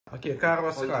Okay,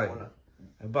 Carlos, hi.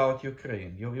 About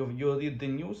Ukraine. You read the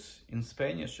news in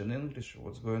Spanish and English,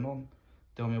 what's going on?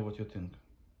 Tell me what you think.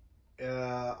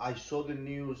 I saw the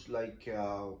news like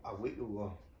a week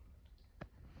ago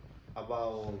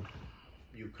about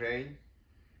Ukraine,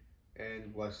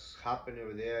 and what's happening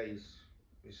over there is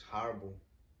horrible.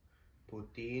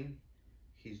 Putin,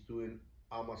 he's doing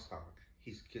a massacre.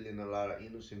 He's killing a lot of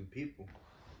innocent people,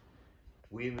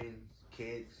 women,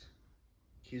 kids.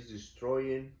 He's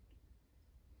destroying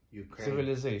Ukraine.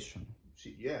 Civilization.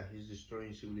 Yeah, he's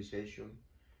destroying civilization.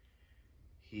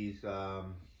 He's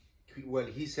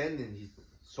he's sending his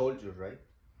soldiers, right?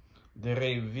 They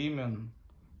rape women,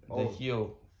 they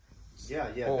kill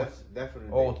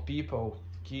definitely old people,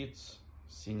 kids,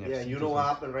 senior citizens. You know what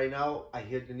happened right now? I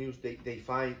hear the news, they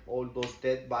find all those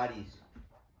dead bodies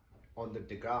under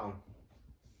the ground.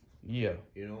 Yeah.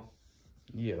 You know?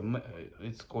 Yeah,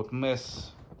 it's called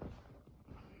mass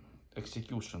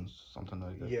executions, something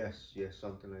like that. Yes,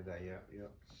 something like that, yeah.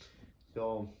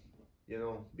 So, you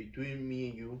know, between me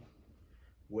and you,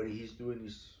 what he's doing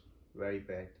is very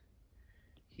bad.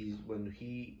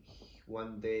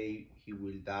 One day he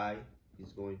will die,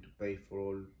 he's going to pay for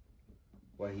all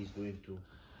what he's doing too.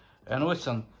 And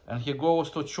listen, and he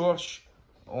goes to church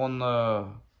on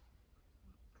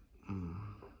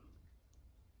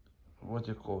what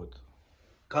do you call it?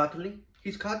 Catholic?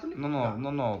 He's Catholic?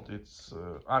 No, it's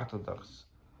Orthodox.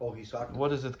 Oh, he's Orthodox.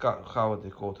 What is it, how they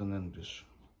call it in English?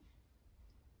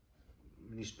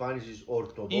 In Spanish is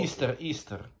Orthodox. Easter.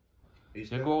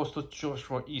 He goes to church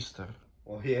for Easter.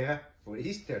 Oh yeah, for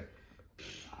Easter.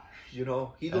 You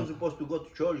know, he's not supposed to go to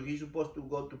church. He's supposed to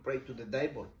go to pray to the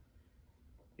devil.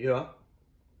 You know?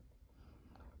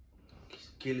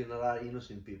 He's killing a lot of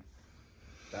innocent people.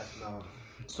 That's not...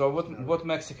 So what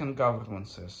Mexican government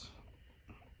says?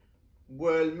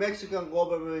 Well, Mexican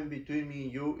government, between me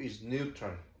and you, is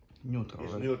neutral. Neutral,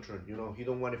 He's right? neutral. You know, he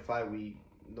don't want to fight with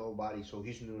nobody, so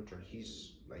he's neutral.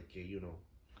 He's like, you know,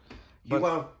 he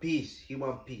wants peace. He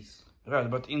wants peace. Right,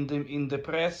 but in the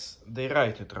press they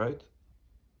write it, right?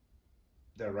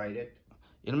 They write it.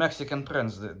 In Mexican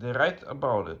press, they write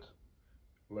about it.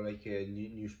 Well, like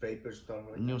newspapers, stuff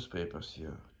like that. Newspapers,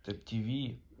 yeah. The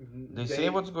TV. They say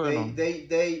what's going on.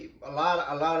 They a lot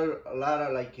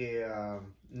of like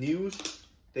news.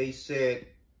 They said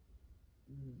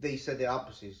the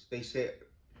opposites. They said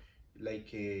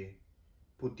like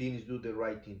Putin is doing the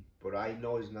right thing, but I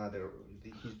know it's not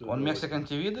he's doing on Mexican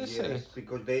TV. They say it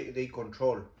because they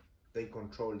control the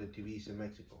TVs in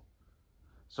Mexico.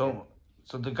 So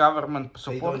the government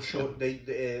supports.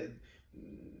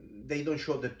 They don't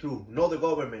show the truth. Not the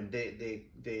government.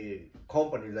 The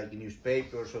companies like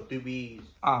newspapers or TVs.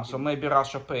 So maybe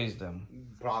Russia pays them.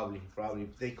 Probably.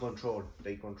 They control.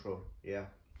 Yeah.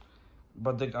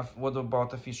 But what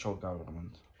about official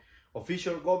government?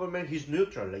 Official government, he's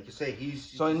neutral, like you say.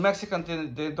 So in Mexican,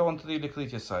 they don't really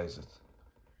criticize it.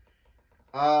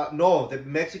 No, the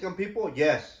Mexican people,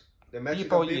 yes. The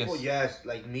Mexican people, yes.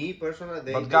 Like me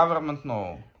personally, but government,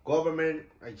 no. Government,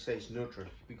 I'd say, is neutral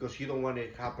because you don't want to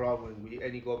have problems with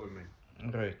any government.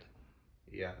 Right.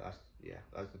 Yeah, that's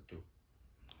the truth.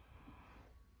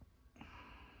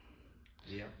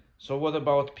 Yeah. So what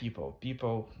about people?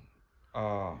 People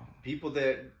they're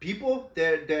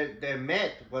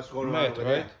mad what's going on over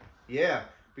there. Yeah,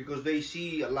 because they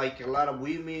see like a lot of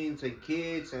women and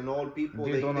kids and old people.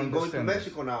 They go to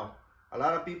Mexico now. A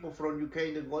lot of people from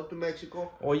Ukraine, they go to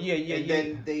Mexico. Oh yeah.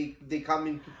 Then they come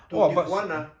into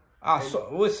Tijuana. So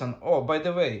listen. Oh, by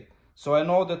the way, so I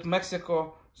know that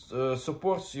Mexico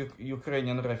supports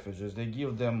Ukrainian refugees. They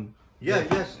give them.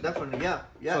 Yes, definitely. Yeah.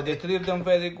 So they treat them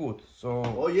very good. So.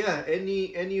 Oh yeah,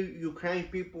 any Ukrainian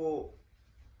people,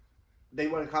 they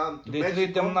want to come to Mexico. They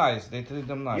treat them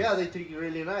nice. Yeah, they treat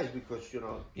really nice because, you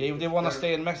know. Yeah, if they want to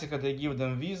stay in Mexico, they give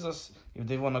them visas. If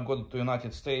they want to go to the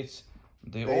United States,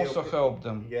 they also help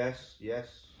them. Yes.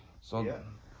 So,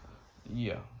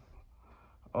 yeah.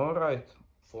 All right.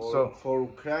 For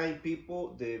Ukraine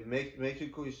people,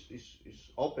 Mexico is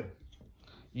open.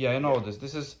 Yeah, I know this.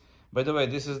 This is, by the way,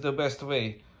 this is the best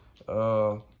way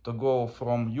to go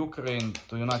from Ukraine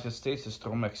to United States is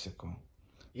through Mexico.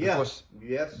 Yeah.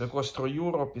 Because through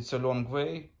Europe it's a long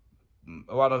way,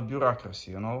 a lot of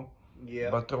bureaucracy, you know. Yeah.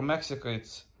 But through Mexico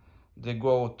they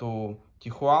go to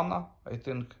Tijuana, I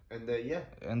think.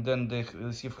 And then they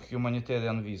receive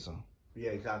humanitarian visa.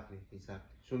 Yeah, exactly. As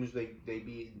soon as they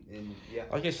be in,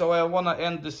 Okay, so I wanna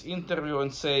end this interview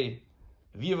and say,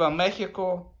 Viva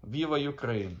Mexico, Viva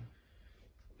Ukraine.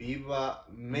 Viva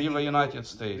Mexico, Viva United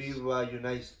States. Viva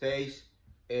United States.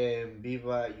 And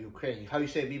Viva Ukraine. How you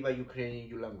say Viva Ukraine in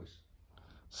your language?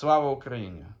 Слава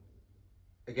Україні.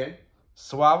 Again?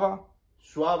 Slava.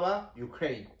 Slava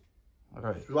Ukraine.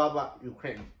 Right. Slava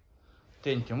Ukraine.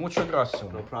 Thank you. Muchas gracias.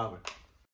 No problem.